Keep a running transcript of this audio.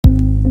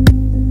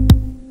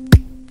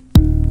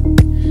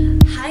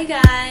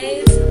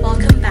guys,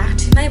 welcome back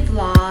to my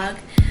vlog.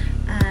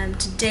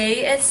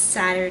 Today is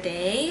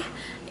Saturday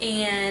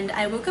and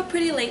I woke up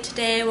pretty late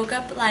today. I woke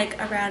up like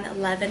around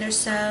 11 or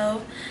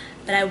so,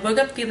 but I woke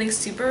up feeling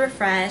super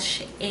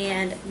refreshed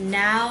and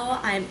now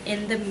I'm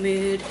in the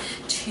mood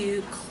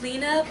to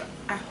clean up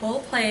our whole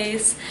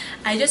place.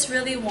 I just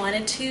really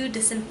wanted to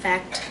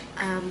disinfect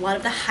a lot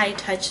of the high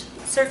touch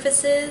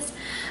surfaces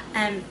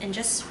and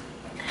just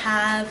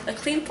have a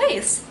clean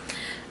place.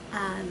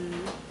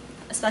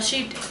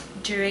 Especially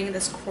during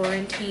this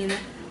quarantine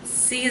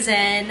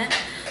season,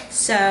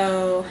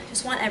 so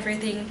just want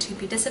everything to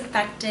be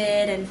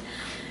disinfected and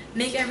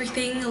make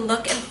everything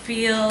look and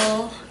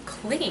feel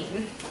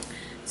clean.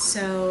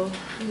 So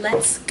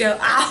let's go.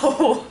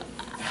 Ow!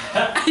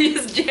 I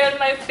just jammed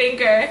my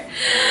finger.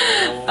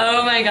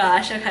 Oh my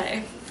gosh.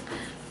 Okay,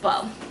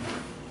 well,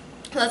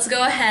 let's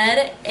go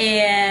ahead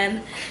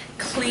and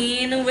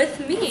clean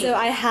with me. So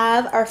I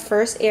have our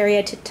first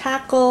area to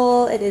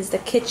tackle. It is the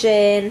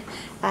kitchen.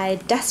 I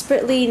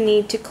desperately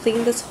need to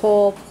clean this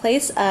whole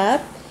place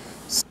up.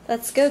 So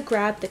let's go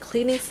grab the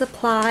cleaning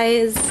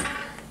supplies.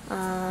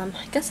 I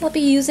guess I'll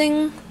be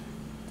using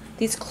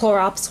these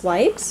Clorox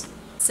wipes.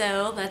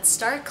 So let's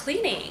start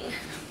cleaning.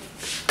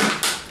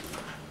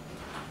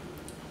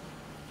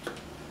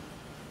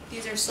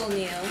 These are still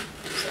new.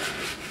 So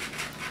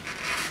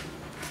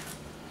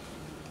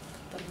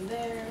put them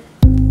there.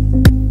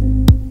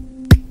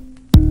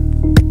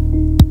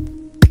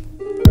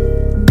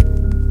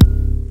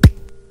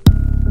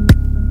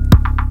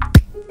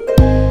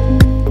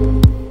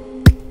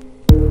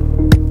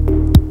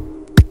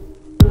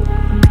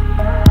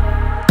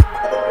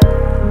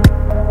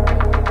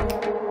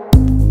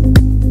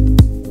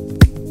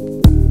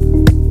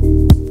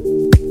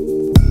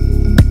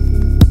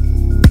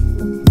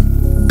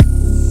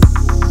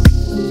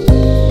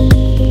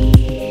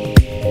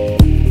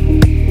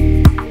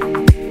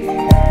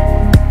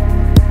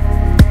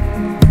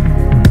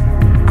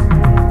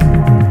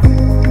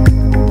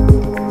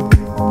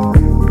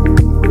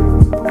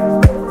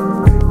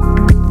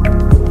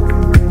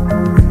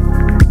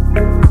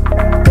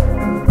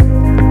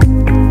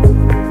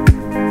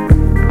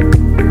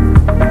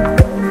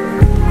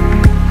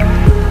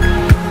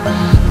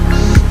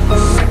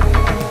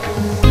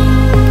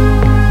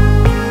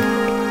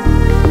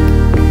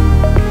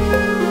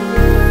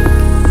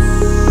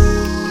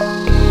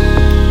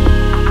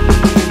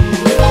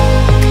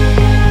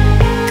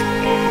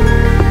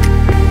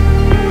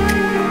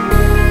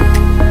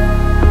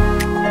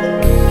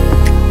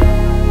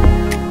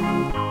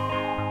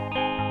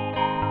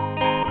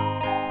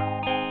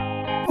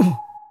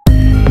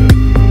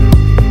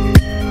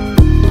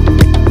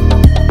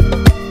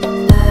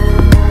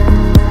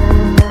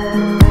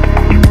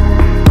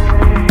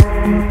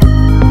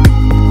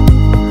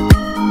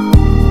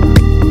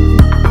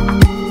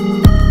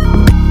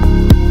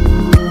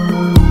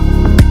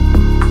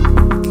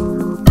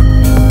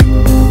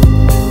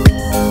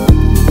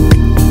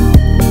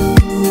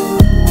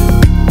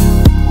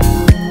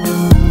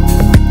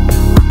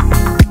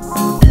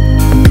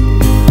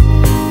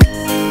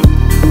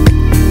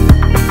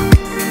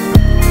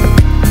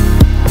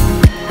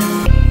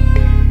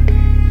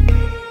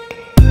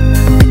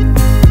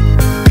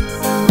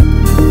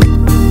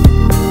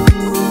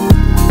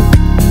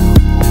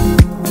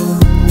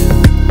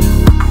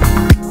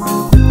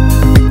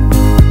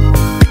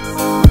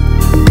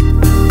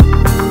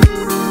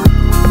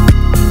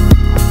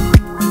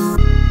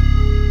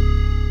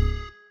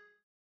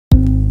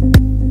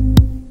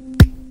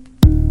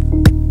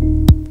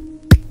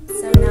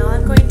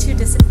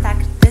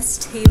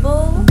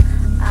 Table.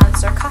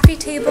 It's our coffee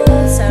table,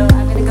 so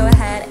I'm going to go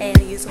ahead and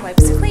use the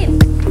wipes to clean.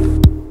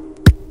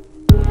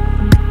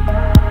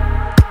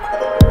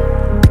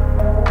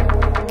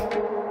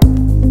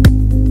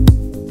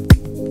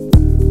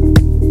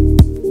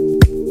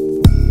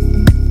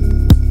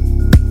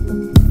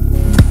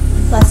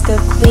 Let's go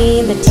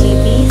clean the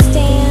TV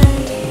stand.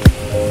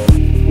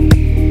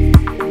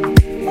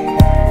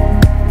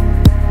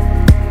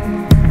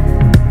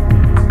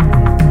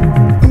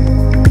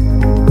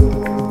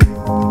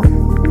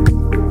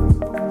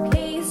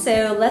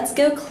 Let's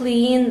go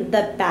clean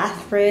the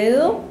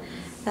bathroom,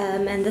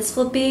 and this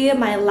will be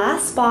my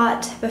last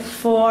spot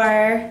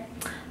before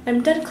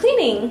I'm done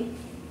cleaning.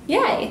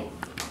 Yay!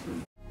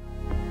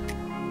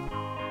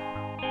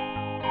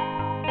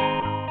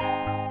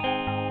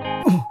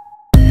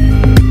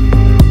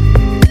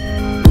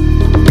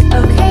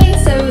 Okay,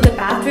 so the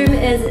bathroom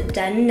is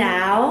done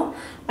now.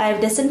 I've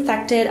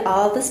disinfected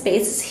all the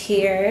spaces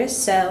here,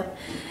 so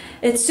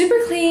it's super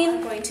clean.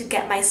 I'm going to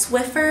get my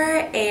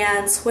Swiffer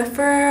and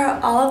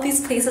Swiffer all of these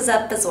places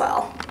up as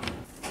well.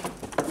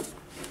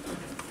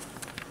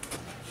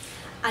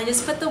 I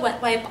just put the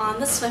wet wipe on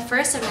the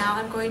Swiffer, so now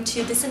I'm going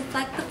to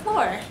disinfect the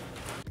floor.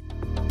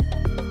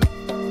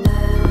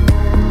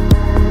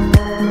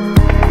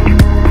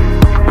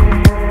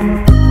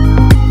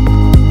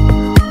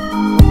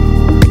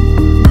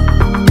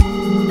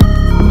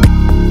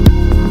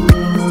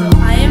 So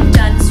I am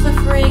done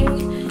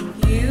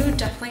Swiffering. You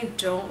definitely definitely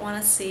don't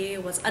want to see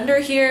what's under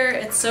here.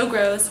 It's so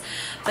gross.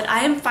 But I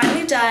am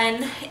finally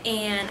done,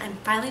 and I'm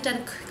finally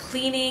done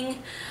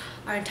cleaning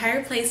our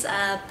entire place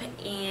up,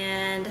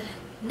 and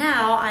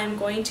now I'm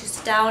going to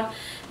sit down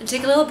and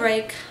take a little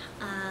break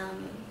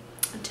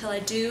until I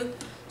do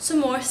some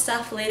more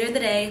stuff later in the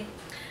day.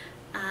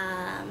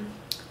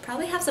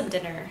 Probably have some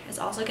dinner. It's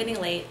also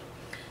getting late.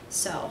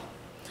 So,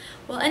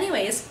 well,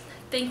 anyways,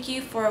 thank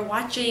you for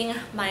watching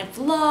my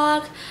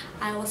vlog.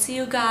 I will see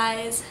you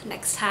guys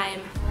next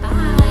time.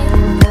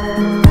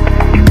 Bye!